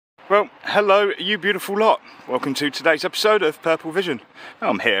Well, hello you beautiful lot. Welcome to today's episode of Purple Vision.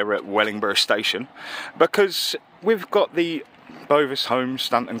 I'm here at Wellingborough Station because we've got the Bovis Homes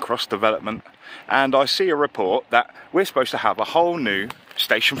Stanton Cross development, and I see a report that we're supposed to have a whole new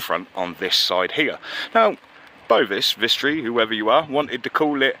station front on this side here. Now, Bovis, Vistry, whoever you are, wanted to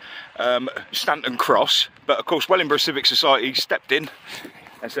call it Stanton Cross, but of course Wellingborough Civic Society stepped in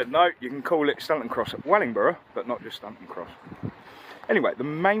and said no, you can call it Stanton Cross at Wellingborough, but not just Stanton Cross. Anyway, the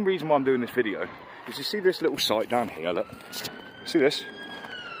main reason why I'm doing this video is you see this little site down here, look. See this?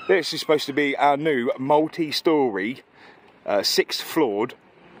 This is supposed to be our new multi-storey, 6th floored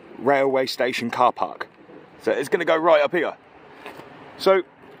railway station car park. So it's going to go right up here. So,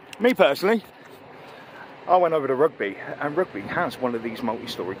 me personally, I went over to Rugby, and Rugby has one of these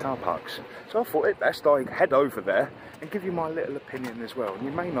multi-storey car parks. So I thought it best I head over there and give you my little opinion as well. And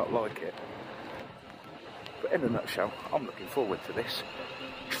you may not like it, but in a nutshell, I'm looking forward to this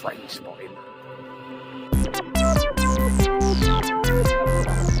train spotting.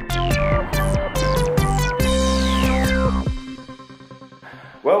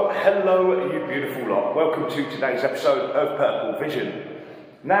 Well, hello you beautiful lot. Welcome to today's episode of Purple Vision.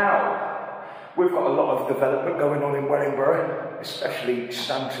 Now, we've got a lot of development going on in Wellingborough, especially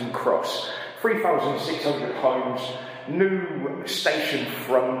Stanton Cross. 3,600 homes, new station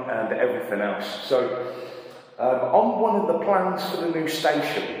front and everything else. So, on one of the plans for the new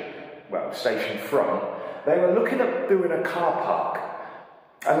station, well, station front, they were looking at doing a car park.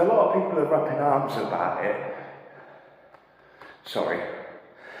 And a lot of people are up in arms about it. Sorry.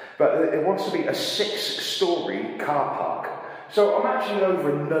 But it wants to be a 6-storey car park. So I'm actually over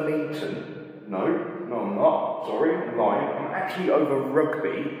in Nuneaton. No, I'm not. Sorry, I'm lying. I'm actually over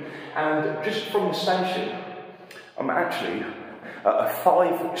Rugby. And just from the station, I'm actually at a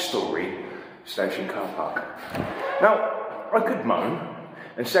 5-storey station car park. Now, I could moan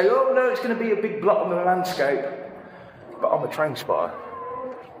and say, oh no, it's going to be a big blot on the landscape. But I'm a train spotter.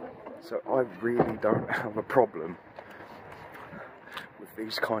 So I really don't have a problem with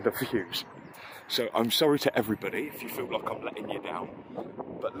these kind of views. So I'm sorry to everybody if you feel like I'm letting you down,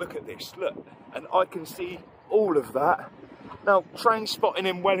 but look at this, look, and I can see all of that. Now, train spotting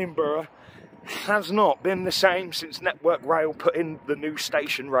in Wellingborough has not been the same since Network Rail put in the new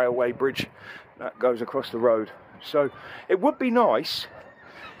station railway bridge that goes across the road. So it would be nice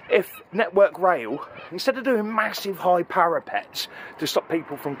if Network Rail, instead of doing massive high parapets to stop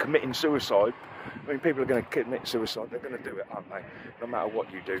people from committing suicide, I mean, people are going to commit suicide, they're going to do it, aren't they? No matter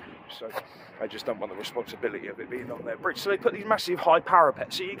what you do. So they just don't want the responsibility of it being on their bridge. So they put these massive high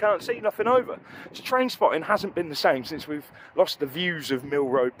parapets so you can't see nothing over. So train spotting hasn't been the same since we've lost the views of Mill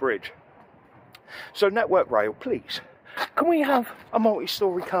Road Bridge. So Network Rail, please, can we have a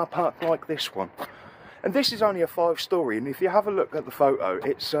multi-storey car park like this one? And this is only a 5-storey, and if you have a look at the photo,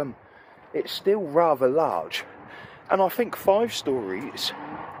 it's still rather large. And I think 5 stories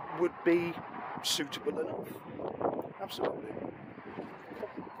would be suitable enough. Absolutely.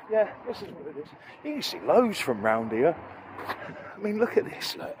 Yeah, this is what it is. You can see loads from round here. I mean, look at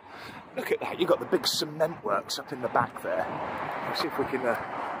this, look. Look at that. You've got the big cement works up in the back there. Let's see if we can...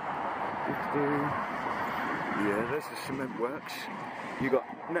 yeah, there's the cement works. You've got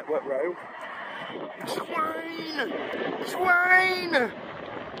Network Rail. Swine! Swine!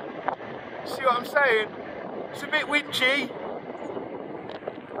 See what I'm saying? It's a bit winchy.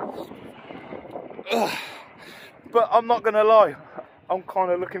 Ugh. But I'm not going to lie, I'm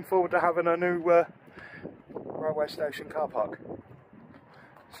kind of looking forward to having a new railway station car park.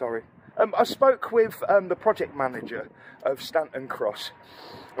 Sorry. I spoke with the project manager of Stanton Cross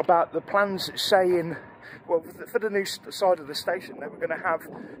about the plans saying, well, for the new side of the station, they were going to have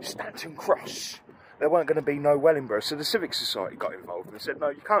Stanton Cross. There weren't going to be no Wellingborough. So the Civic Society got involved and said, no,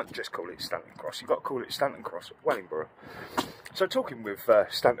 you can't just call it Stanton Cross. You've got to call it Stanton Cross at Wellingborough. So talking with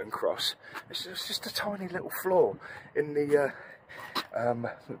Stanton Cross, it's just a tiny little flaw in the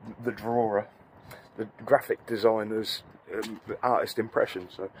drawer, the graphic designer's artist impression.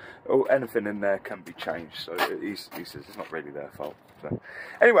 So anything in there can be changed. So he says it's not really their fault. So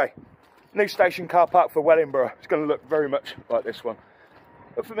anyway, new station car park for Wellingborough. It's going to look very much like this one.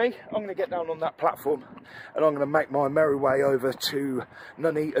 But for me, I'm going to get down on that platform and I'm going to make my merry way over to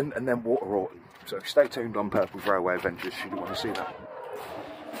Nuneaton and then Waterorton. So stay tuned on Purple's Railway Adventures should you want to see that.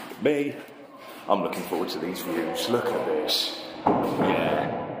 Me, I'm looking forward to these views. Look at this. Yeah.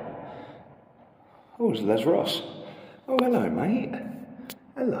 Oh, it's Les Ross. Oh, hello, mate.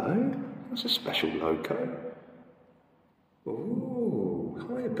 Hello. That's a special loco. Oh,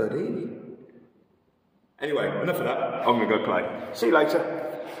 hi, buddy. Anyway, enough of that. I'm going to go play. See you later.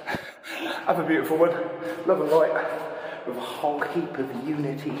 Have a beautiful one. Love and light. with a whole heap of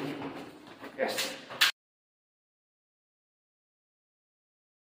unity. Yes.